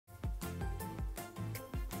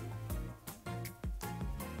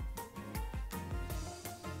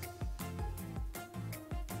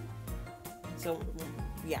So,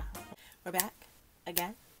 yeah. We're back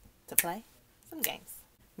again to play some games.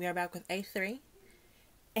 We are back with A3.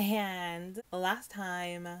 And last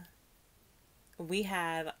time we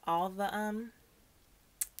had all the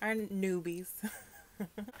our newbies.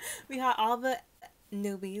 We had all the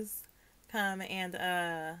newbies come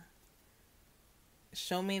and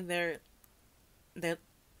show me their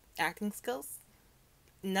acting skills.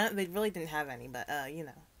 None, they really didn't have any, but you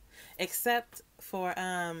know, except for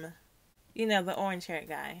you know, the orange-haired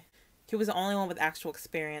guy. He was the only one with actual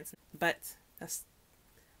experience, but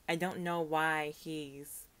I don't know why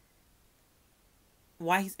he's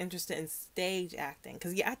interested in stage acting,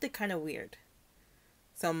 because he acted kind of weird.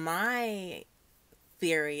 So my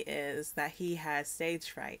theory is that he has stage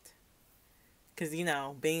fright, because, you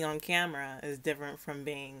know, being on camera is different from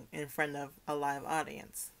being in front of a live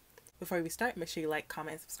audience. Before we start, make sure you like,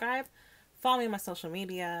 comment, and subscribe. Follow me on my social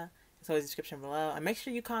media. It's always in the description below. And make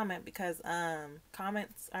sure you comment, because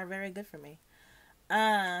comments are very good for me.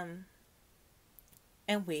 And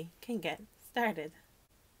we can get started.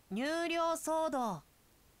 And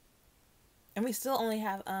we still only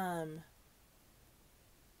have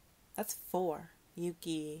that's 4.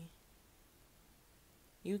 Yuki,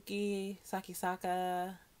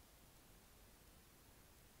 Sakisaka,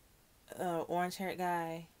 orange-haired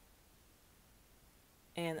guy,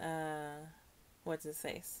 and what's his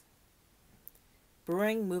face?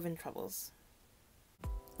 Brewing moving troubles.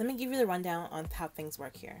 Let me give you the rundown on how things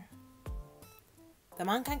work here. The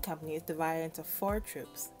Mankind Company is divided into 4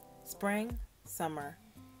 troops: spring, summer,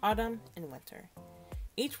 autumn, and winter.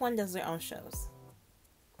 Each one does their own shows.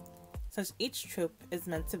 Since each troop is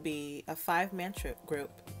meant to be a 5-man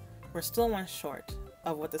group, we're still 1 short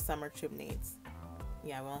of what the summer troop needs.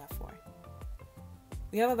 Yeah, we only have 4.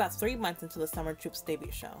 We have about 3 months until the summer troop's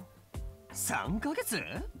debut show. 3ヶ月?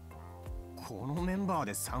 このメンバー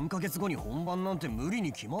で3ヶ月後に本番なんて無理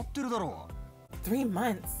に決まってるだろう。 3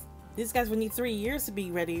 months? These guys would need 3 years to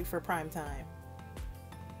be ready for prime time.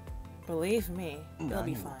 Believe me, they'll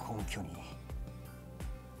be fine.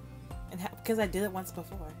 And because I did it once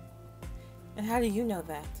before. And how do you know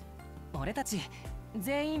that? 俺たち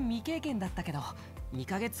全員未経験だったけど、2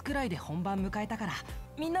ヶ月くらいで本番迎えたから、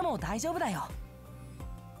みんなも大丈夫だよ。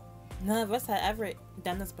None of us had ever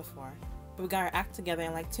done this before, but we got our act together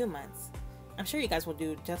in like 2 months. I'm sure you guys will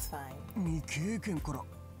do just fine. 未経験から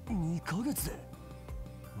2ヶ月で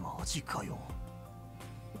マジかよ。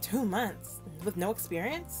 2 months? With no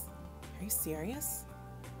experience? Are you serious?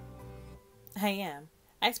 I am.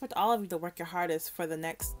 I expect all of you to work your hardest for the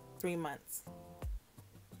next 3 months.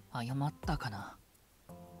 謝ったかな?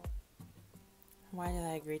 Why did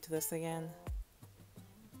I agree to this again?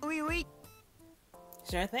 Oui, oui.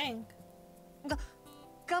 Sure thing.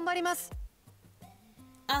 頑張ります.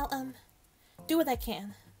 I'll do what I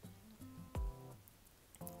can.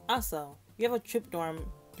 Also, you have a troop dorm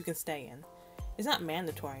you can stay in. It's not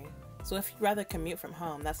mandatory, so if you'd rather commute from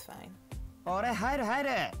home, that's fine. 俺入る入る。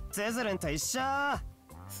ツズルンと一緒。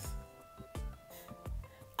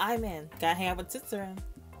I'm in. Gotta hang out with Titsuru.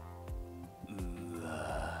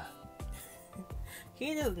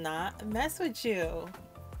 He does not mess with you.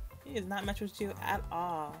 He does not mess with you at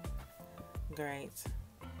all. Great.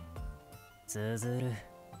 ツズル、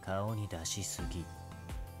顔に出しすぎ。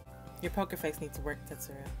 Your poker face needs to work,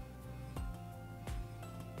 Titsuru.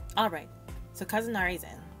 Alright, so Kazunari's in.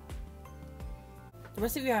 The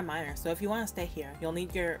rest of you are minors, so if you want to stay here, you'll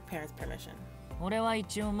need your parents' permission. 俺は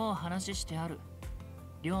一応もう話してある。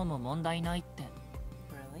寮も問題ないって。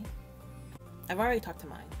 Really? I've already talked to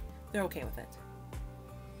mine. They're okay with it.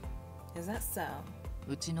 Is that so?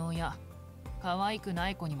 うちの親、可愛くな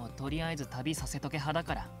い子にもとりあえず旅させとけ派だ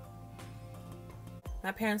から。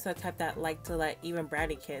 My parents are the type that like to let even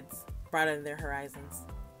bratty kids broaden their horizons.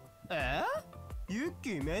 ユッキ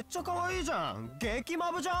ーめっちゃ可愛いじゃん。激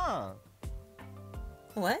マブじゃ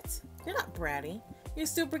ん。 What? You're not bratty. You're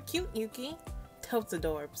super cute, Yuki. Totes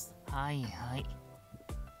adorbs. はいはい。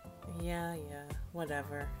 Yeah,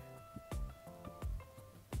 whatever.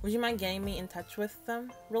 Would you mind getting me in touch with them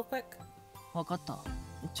real quick? わかった。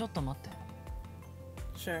ちょっと待って。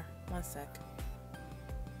 Sure, one sec.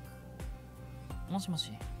 もしも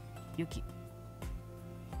し、ユキ。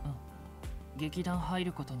劇団入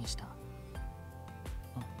ることにした。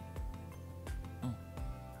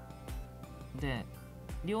で、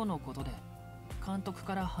寮のことで監督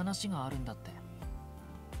から話があるんだって。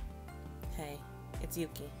 Hey, it's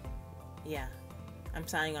Yuki. Yeah, I'm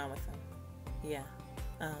signing on with him. Yeah.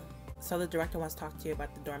 So the director wants to talk to you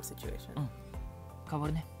about the dorm situation. 変わ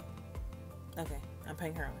るね。 Okay, I'm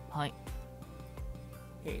putting her on. はい。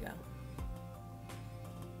 Here you go.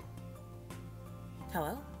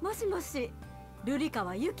 Hello? もしもし、ルリカ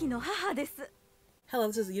はユキの母です。 Hello,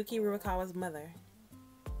 this is Yuki Ruikawa's mother.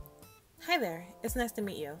 Hi there, it's nice to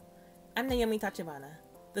meet you. I'm Naomi Tachibana,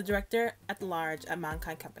 the director at large at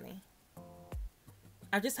Mankai Company.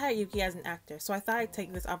 I've just hired Yuki as an actor, so I thought I'd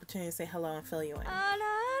take this opportunity to say hello and fill you in. あらあ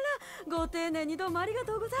ら、ご丁寧にどうもありが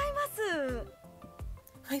とうございま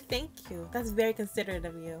す。 Why, thank you. That's very considerate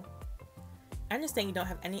of you. I understand you don't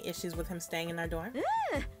have any issues with him staying in our dorm?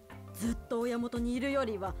 ずっと親元にいるよ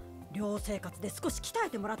りは寮生活で少し鍛え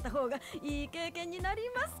てもらった方がいい経験になり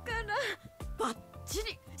ますから、バッチ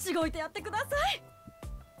リしごいてやってください。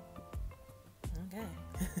 Okay.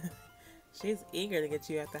 She's eager to get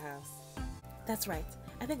you at the house. That's right.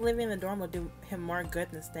 I think living in the dorm will do him more good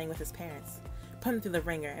than staying with his parents. Put him through the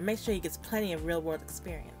ringer and make sure he gets plenty of real-world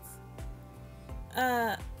experience.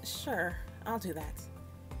 Sure. I'll do that.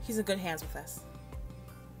 He's in good hands with us.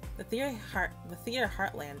 The theater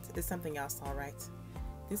heartland is something else, all right.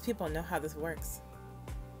 These people know how this works.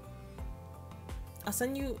 I'll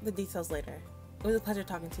send you the details later. It was a pleasure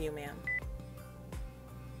talking to you, ma'am.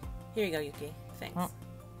 Here you go, Yuki. Thanks. Oh.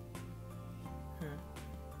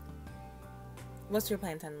 What's your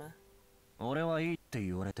plan, Tenma? 俺はいいって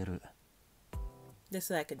言われてる。 Just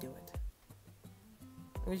so I could do it.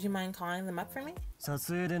 Would you mind calling them up for me?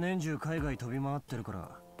 撮影で年中海外飛び回ってるから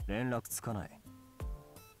連絡つかない。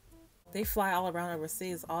They fly all around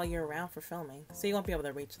overseas all year round for filming, so you won't be able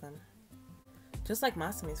to reach them. Just like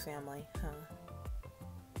Masumi's family, huh?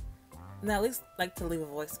 Now at least like to leave a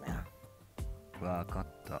voicemail. わかっ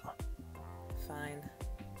た。 Fine.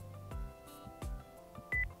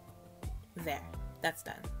 There. That's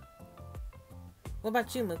done. What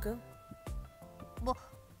about you, Muku?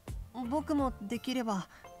 僕もできれば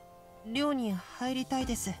寮に入りたい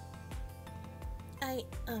です。 I'd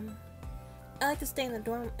like to stay in the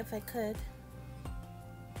dorm if I could.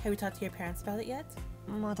 Have you talked to your parents about it yet?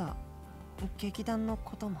 まだ劇団の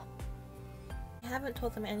ことも。 I haven't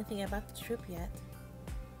told them anything about the troupe yet.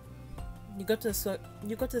 You go to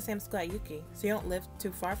the same school at Yuki, so you don't live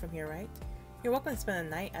too far from here, right? You're welcome to spend a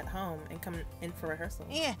night at home and come in for rehearsal.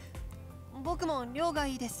 いえ、僕も寮が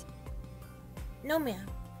いいです。 No, ma'am.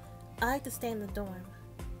 I like to stay in the dorm.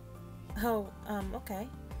 Oh, okay.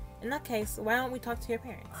 In that case, why don't we talk to your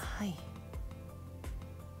parents? はい。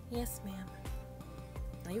 Yes, ma'am.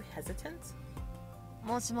 Are you hesitant?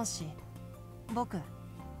 もしもし、僕。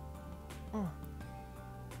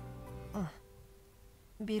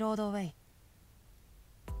ビロードウェイ。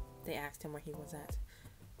 They asked him where he was at.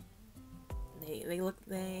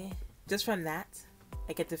 They just from that,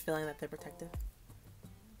 I get the feeling that they're protective.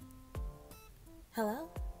 Hello?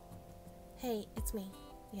 Hey, it's me.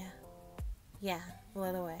 Yeah,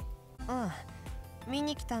 below the way. 見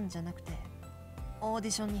に来たんじゃなくて、オーデ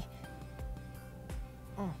ィションに。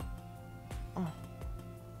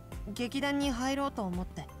劇団に入ろうと思っ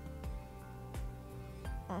て。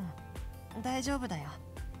大丈夫だよ。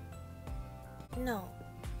 No,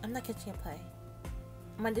 I'm not catching a play.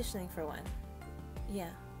 I'm auditioning for one.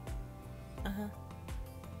 Yeah.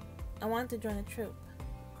 I want to join a troupe.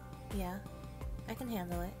 Yeah, I can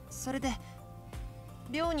handle it. それで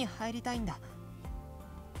寮に入りたいんだ。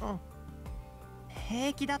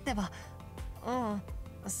平気だってば。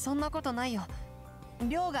そんなことないよ。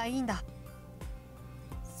寮がいいんだ。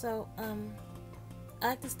 So, I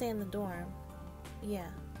like to stay in the dorm. Yeah.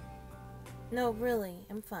 No, really,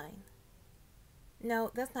 I'm fine.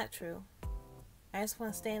 No, that's not true. I just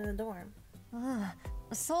want to stay in the dorm.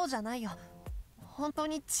 そうじゃないよ。本当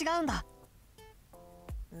に違うんだ。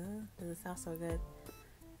Doesn't sound so good.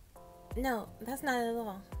 No, that's not at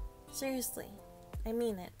all. Seriously, I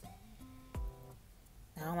mean it.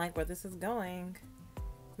 I don't like where this is going.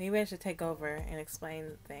 Maybe I should take over and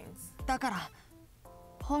explain things. だから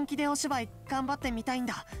本気でお芝居頑張ってみたいん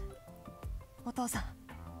だ。お父さん、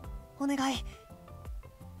お願い。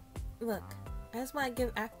 Look, I just want to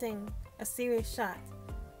give acting a serious shot.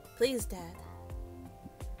 Please, Dad.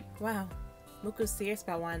 Wow, Muku's serious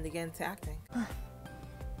about wanting to get into acting.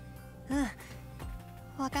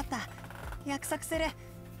 わかった。約束する。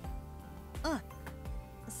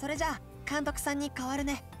それじゃあ監督さんに代わる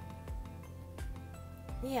ね。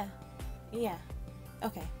 Yeah.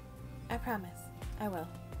 Okay, I promise. I will.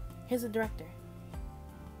 Here's the director.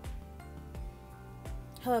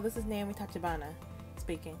 Hello, this is Naomi Tachibana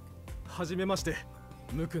speaking. はじめまして、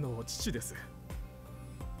ムクの父です。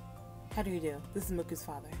 How do you do? This is Muku's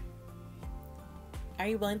father. Are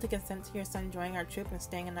you willing to consent to your son joining our troupe and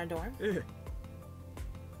staying in our dorm? え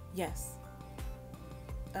え、 Yes.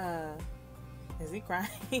 Is he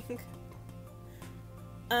crying?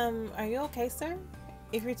 Are you okay, sir?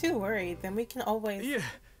 If you're too worried, then we can always... いえ、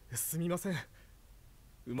すみません。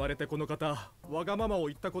生まれてこの方、わがままを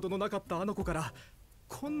言ったことのなかったあの子から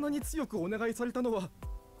こんなに強くお願いされたのは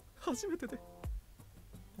初めてで。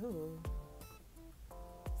 Ooh.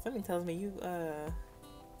 Something tells me your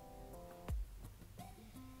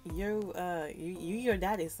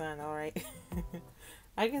daddy's son, alright.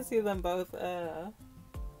 I can see them both,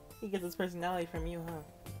 he gets his personality from you, huh?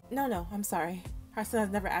 No, I'm sorry. Our son has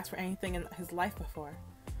never asked for anything in his life before,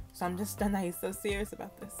 so I'm just stunned that he's so serious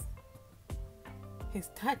about this. He's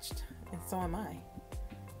touched, and so am I.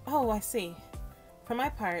 Oh, I see. For my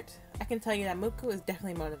part, I can tell you that Muku is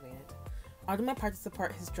definitely motivated. I'll do my part to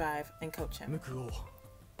support his drive and coach him. ムクを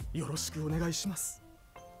よろしくお願いします。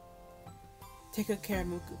 Take good care of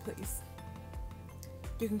Muku, please.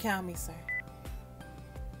 You can count on me, sir.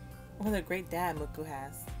 What a great dad Muku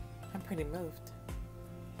has. I'm pretty moved.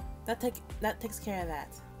 That takes care of that.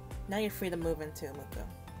 Now you're free to move into Muku.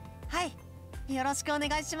 はい、よろしくお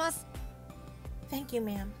願いします。 Thank you,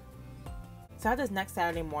 ma'am. So how does next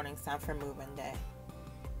Saturday morning sound for move-in day?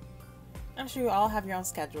 I'm sure you all have your own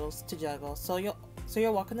schedules to juggle, so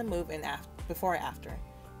you're welcome to move in before or after.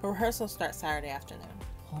 But rehearsals start Saturday afternoon.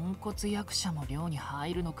 ポンコツ役者も寮に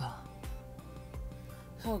入るのか。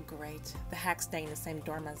 Oh great, the hack's staying in the same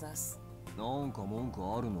dorm as us. なんか文句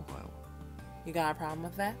あるのかよ。 You got a problem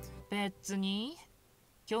with that? 別に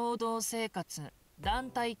共同生活、団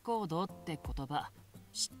体行動って言葉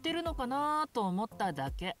知ってるのかなと思っただ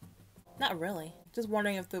け。 Not really. Just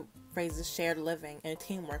wondering if the phrases shared living and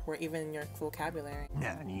teamwork were even in your vocabulary.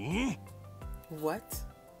 何？ What?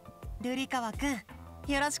 瑠璃川くん、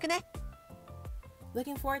よろしくね。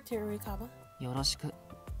 Looking forward to it, Rikawa. よろしく。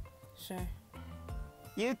 Sure.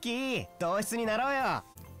 ユキ、同室になろうよ。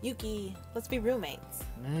 Yuki, let's be roommates.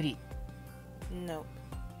 無理。 Nope.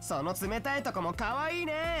 その冷たいとこも可愛い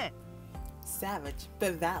ね。 Savage,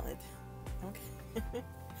 but valid. Okay.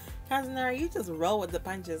 Kazunari, you just roll with the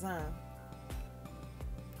punches, huh?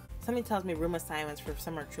 Something tells me room assignments for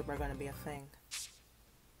summer troop are going to be a thing.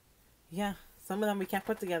 Yeah, some of them we can't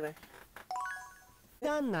put together.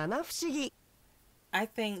 なんなな不思議。 I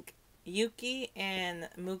think Yuki and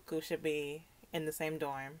Muku should be in the same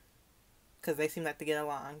dorm because they seem like to get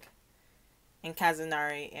along, and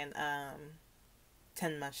Kazunari and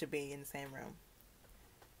Tenma should be in the same room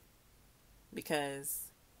because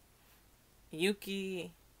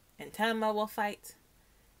Yuki and Tenma will fight,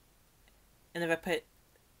 and if I put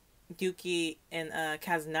Yuki and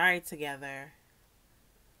Kazunari together,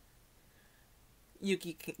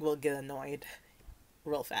 Yuki will get annoyed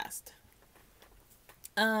real fast.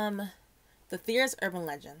 The Thea's urban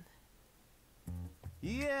legend.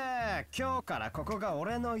 いや、今日からここが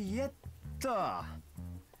俺の家っと。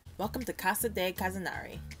 Welcome to Casa de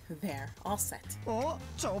Kazunari. There, all set. お、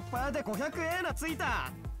チョッパーで500円なつい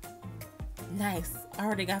た。 Nice.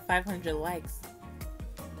 Already got 500 likes.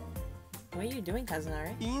 What are you doing,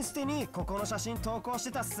 Kazunari? インスタにここの写真投稿し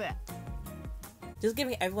てたっす。 Just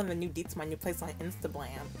giving everyone the new deets to my new place on Instablam.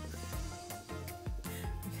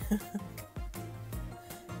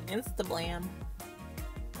 Instablam.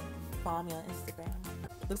 Follow me on Instagram.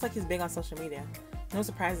 Looks like he's big on social media. No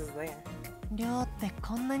surprises there. 寮って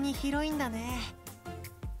こんなに広いんだね。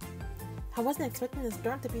 I wasn't expecting this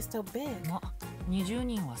dorm to be so big. ま、20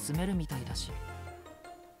人は住めるみたいだし。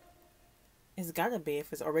 It's gotta be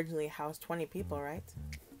if it's originally housed 20 people, right?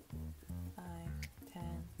 5, 10,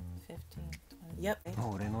 15, 20. Yep.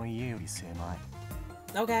 俺の家より狭い。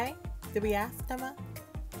 Okay. Did we ask, Tama?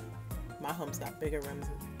 My home's got bigger rooms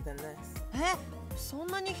than this. え、そん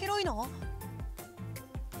なに広いの？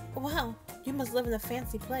 Wow, you must live in a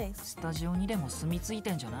fancy place. スタジオにでも住み着い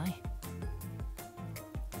てんじゃない？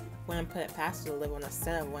 Wouldn't put it past you to live on the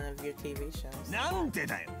set of one of your TV shows. なんで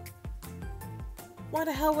だよ。 Why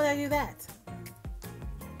the hell would I do that?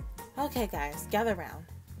 Okay, guys, gather round.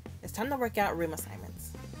 It's time to work out room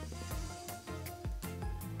assignments.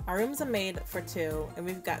 Our rooms are made for 2, and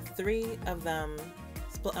we've got 3 of them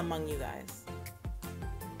split among you guys.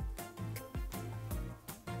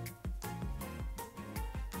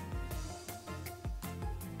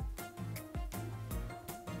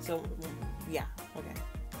 So, yeah, okay.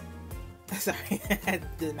 Sorry, I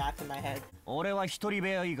did the math in my head. 俺は一人部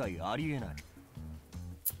屋以外ありえない。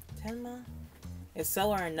 Tenma? It's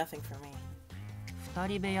so or nothing for me. 二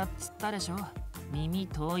人部屋っつったでしょ。耳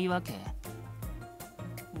遠いわけ。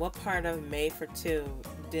 What part of made for 2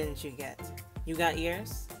 didn't you get? You got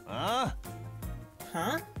ears? あ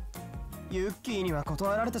あ、 Huh? ユッキーには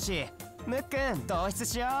断られたし、ムックン同室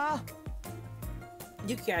しよう。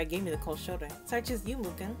 Yuki already gave me the cold shoulder. So I choose you,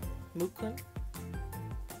 Mukun. Mukun?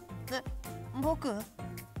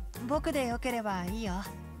 僕でよければいいよ。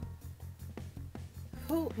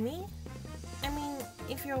 Who, me? I mean,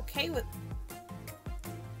 if you're okay with...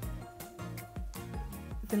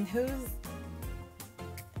 Then who's...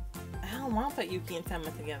 I don't want to put Yuki and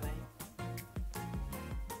Tenma together.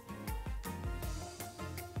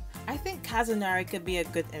 I think Kazunari could be a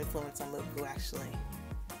good influence on Muku, actually.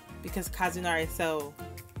 Because Kazunari is so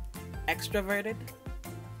extroverted.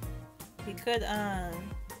 He could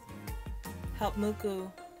help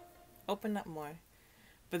Muku open up more.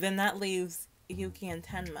 But then that leaves Yuki and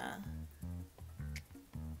Tenma.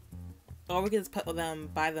 Or we could just put them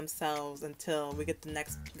by themselves until we get the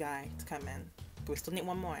next guy to come in. But we still need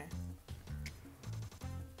one more.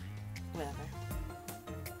 Whatever.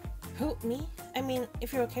 Who? Me? I mean,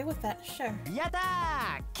 if you're okay with that, sure. やった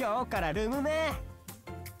ー、今日からルームメ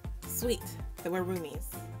イ。 Sweet. That we're roomies.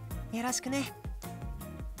 よろしくね。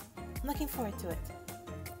 I'm looking forward to it.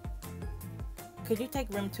 Could you take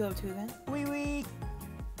room 202 then? ウィウィ。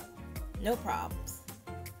 No problems.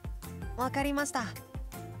 わかりました。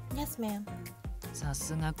 Yes, ma'am. さ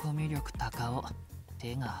すがコミュ力高尾。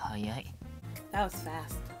手が早い。That was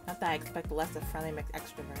fast. Not that I expect less of friendly mixed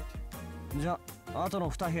extrovert. じゃあ、あとの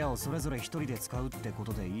2部屋をそれぞれ1人で使うってこ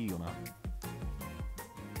とでいいよな。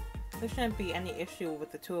There shouldn't be any issue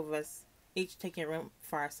with the two of us each taking a room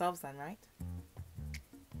for ourselves then, right?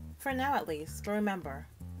 For now at least, but remember,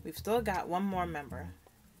 we've still got one more member.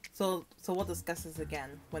 So we'll discuss this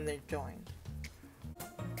again when they're joined.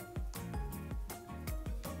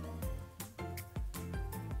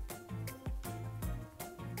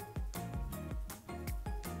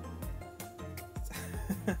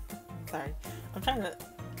 Sorry. I'm trying to...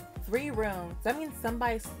 3 rooms. That means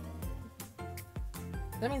somebody's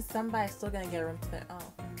still gonna get a room to their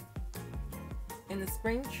own. In the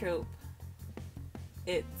spring troop,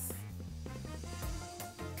 it's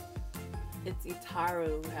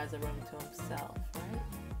Itaru who has a room to himself, right?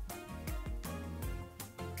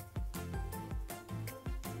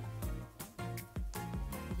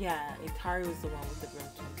 Yeah, Itaru is the one with the room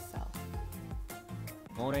to himself.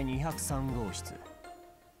 俺203号室。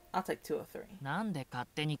 I'll take 203. なんで勝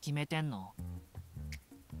手に決めてんの？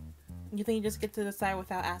 You think you just get to decide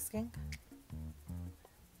without asking?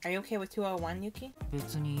 Are you okay with 201, Yuki?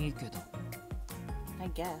 別にいいけど。I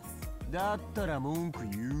guess. だったら文句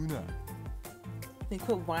言うな。 Then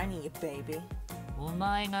quit whining, you baby. お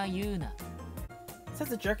前が言うな。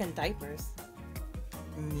 Says a jerk in diapers.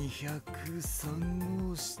 203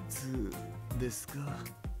号室ですか。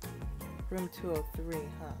 Room 203,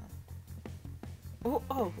 huh?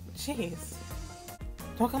 Oh, jeez.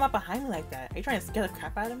 Don't come up behind me like that. Are you trying to scare the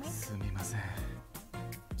crap out of me? すみません。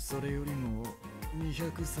それよりも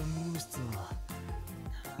203号室は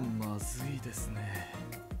まずいですね。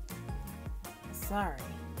 Sorry.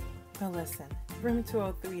 But listen, room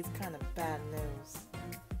 203 is kind of bad news.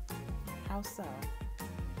 How so?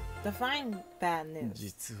 Define bad news.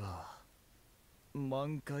 実は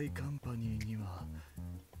満開カンパニーには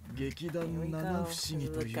劇団七不思議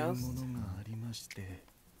というものがありまして。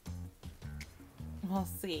 We'll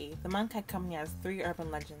see. The Mankai Company has 3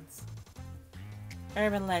 urban legends.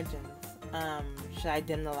 Urban legends. Should I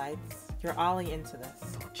dim the lights? You're already into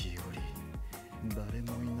this. 時折誰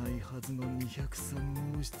もいないはずの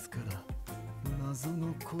203号室から謎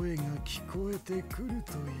の声が聞こえてくる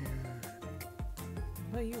という。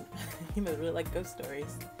 Well, you must really like ghost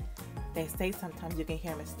stories. They say sometimes you can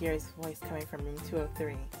hear a mysterious voice coming from room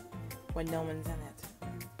 203 when no one's in it.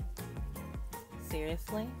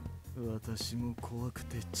 Seriously? 私も怖く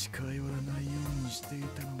て近寄らないようにしてい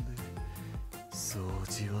たので掃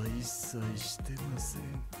除は一切してません。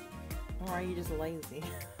 Or are you just lazy?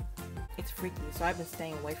 It's freaky, so I've been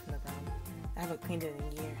staying away from the room. I haven't cleaned it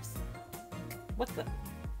in years. What the?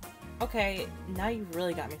 Okay, now you've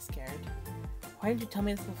really got me scared. Why didn't you tell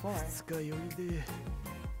me this before? 二日酔いで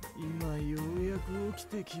今ようやく起き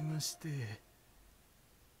てきまして。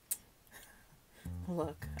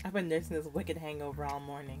 Look, I've been nursing this wicked hangover all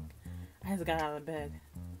morning. I just got out of bed.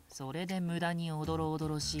 それで無駄におどろおど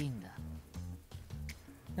ろしいんだ。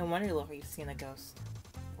 No wonder you look like you've seen a ghost.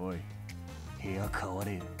 おい、部屋変わ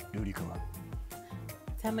れ、ルリカは。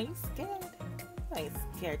 Tell me you scared? You ain't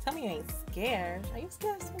scared. Tell me you ain't scared. Are you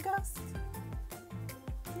scared of some ghosts?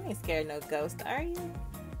 You ain't scared of no ghost, are you?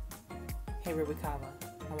 Hey Rubikawa,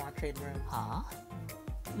 I want to trade rooms. はあ？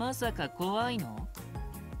まさか怖いの？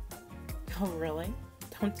 Oh really?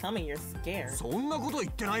 Don't tell me you're scared. そんなこと言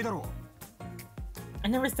ってないだろ。 I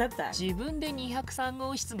never said that. 自分で203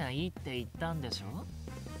号室がいいって言ったんでしょ？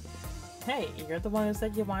 Hey, you're the one who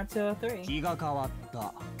said you wanted 203. 気が変わっ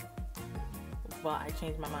た。 Well, I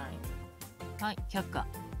changed my mind. はい、却下。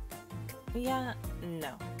 Yeah,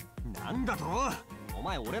 no. なんだと？お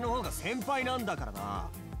前俺の方が先輩なんだからな。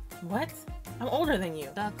What? I'm older than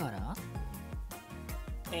you. だから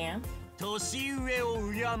And? 年上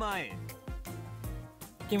を敬え。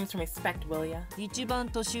 Give me some respect, will ya? 一番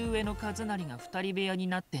年上のカズナリが二人部屋に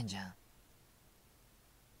なってんじゃん。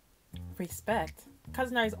 Respect?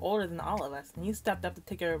 Kazunari's older than all of us, and you stepped up to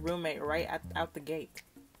take your roommate right out the gate.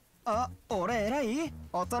 あ、俺偉い？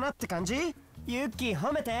大人って感じ？ユッキー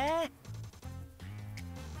褒めて。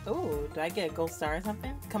 Ooh, do I get a gold star or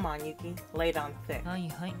something? Come on, Yuki. Lay it on thick. はい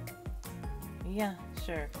はい。 Yeah,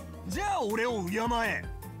 sure. じゃあ俺を敬え。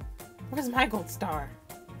 Where's my gold star?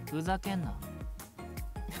 ふざけんな。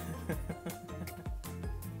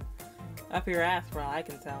 Up your ass, for all I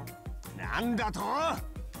can tell. なんだと？ What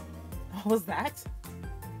was that?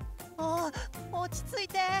 落ち着い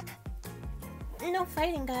て。 No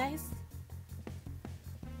fighting, guys.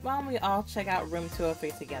 Why don't we all check out room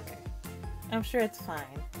 203 together? I'm sure it's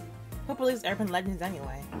fine. Who believes urban legends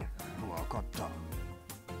anyway? わかった。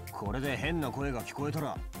これで変な声が聞こえた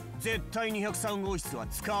ら、絶対203号室は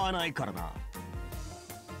使わないからな。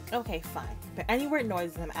 Okay, fine. But any weird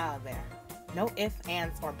noises, I'm out of there. No ifs,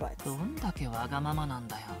 ands, or buts. どんだけわがままなん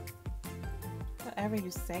だよ。 Whatever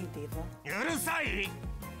you say, Diva. うるさい。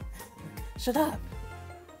 Shut up!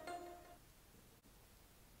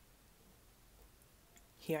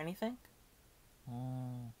 Hear anything?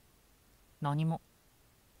 何も。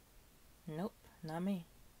 Nope, not me.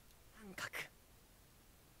 感覚。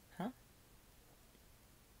 Huh?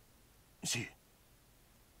 し、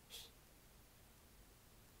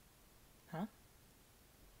 Huh? 感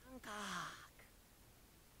覚。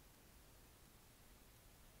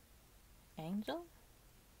 Angel?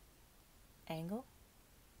 Angle?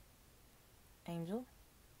 Angel?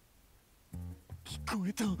 聞こ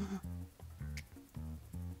えた。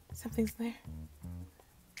 Something's there.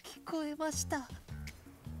 聞こえました。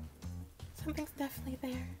 Something's definitely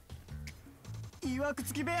there. いわく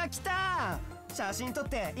つき部屋来た。写真撮っ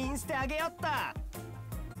てインスタあげよった。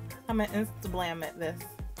 I'm gonna insta-blam at this.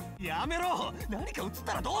 やめろ。何か映っ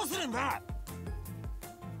たらどうするんだ。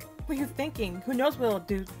 What are you thinking? Who knows what it'll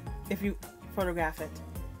do if you photograph it?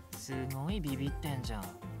 すごいビビってんじゃん。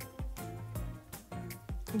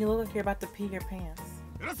 You look like you're about to pee your pants.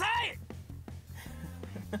 うるさい。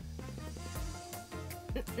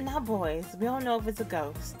 Now, boys, we don't know if it's a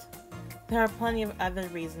ghost. There are plenty of other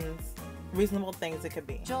reasonable things it could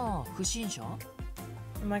be. じゃあ不審者？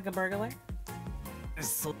 Like a burglar?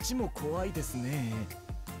 そっちも怖いですね。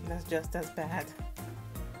 That's just as bad.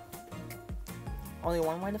 Only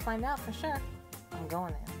one way to find out for sure. I'm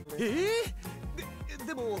going in.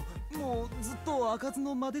 でももうずっと開かず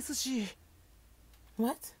の間ですし。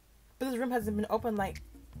 What? But this room hasn't been open like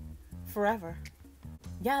forever.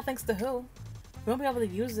 Yeah, thanks to who? We won't be able to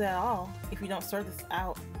use it at all if you don't sort this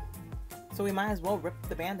out. So we might as well rip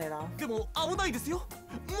the band-aid off. でも危ないですよ。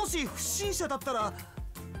もし不審者だったら。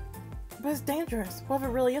 But it's dangerous. What if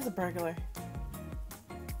it really is a burglar?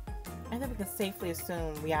 I think we can safely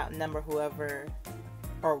assume we outnumber whoever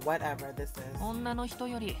or whatever this is. 女の人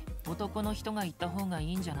より男の人が行った方がい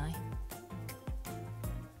いんじゃない？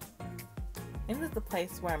 Isn't this the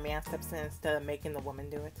place where a man steps in instead of making the woman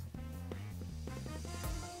do it?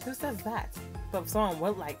 Who says that? But if someone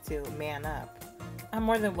would like to man up, I'm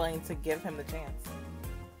more than willing to give him the chance.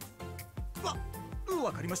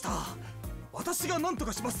 わかりました。私が何と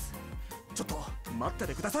かします。ちょっと待って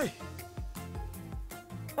てください。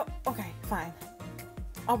 Oh, okay, fine.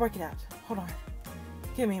 I'll work it out. Hold on.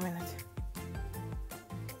 Give me a minute.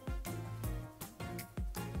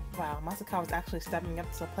 Wow, Masakawa's actually stepping up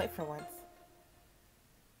to the plate for once.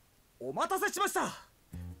 お待たせしました。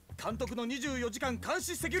監督の24時間監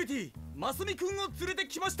視セキュリティ、マスミ君を連れて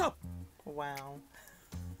きました。 Wow.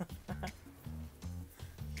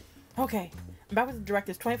 Okay, I'm back with the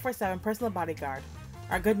director's 24/7 personal bodyguard,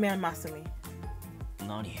 our good man Masumi.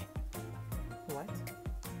 何？ What?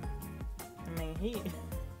 I mean,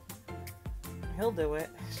 he'll do it,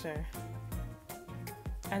 sure.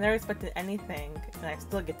 I never expected anything, and I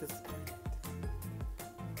still get disappointed.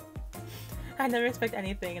 I never expect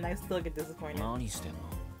anything, and I still get disappointed. 何してんの？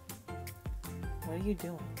 What are you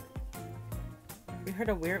doing? We heard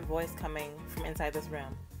a weird voice coming from inside this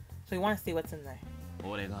room, so we want to see what's in there.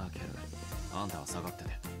 俺が開ける。あんたは下がって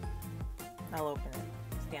て。 I'll open it.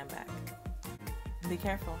 Stand back. Be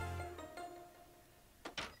careful.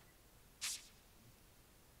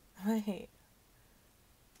 Wait.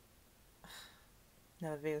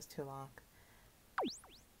 No, the video's too long.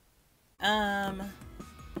 That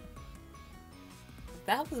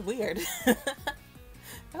was weird. That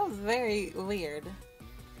was very weird.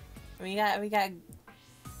 We got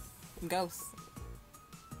ghosts.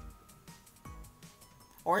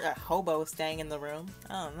 Or a hobo staying in the room.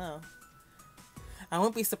 I don't know. I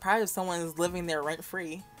wouldn't be surprised if someone is living there rent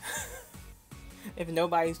free. If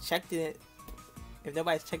nobody's checked it. If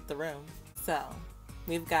nobody's checked the room. So,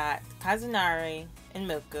 we've got Kazunari and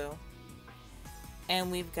Muku.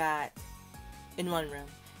 And we've got in one room.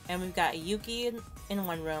 And we've got Yuki in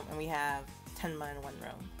one room. And we have Tenma in one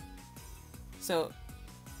room. So,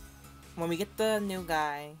 when we get the new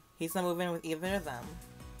guy, he's gonna move in with either of them.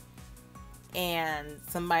 And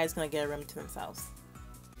somebody's gonna get a room to themselves.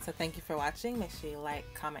 So thank you for watching. Make sure you like,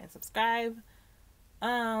 comment, and subscribe.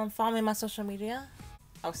 Follow me on my social media.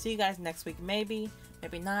 I'll see you guys next week. Maybe,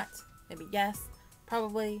 maybe not, maybe yes,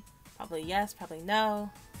 probably yes, probably no,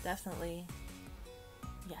 definitely.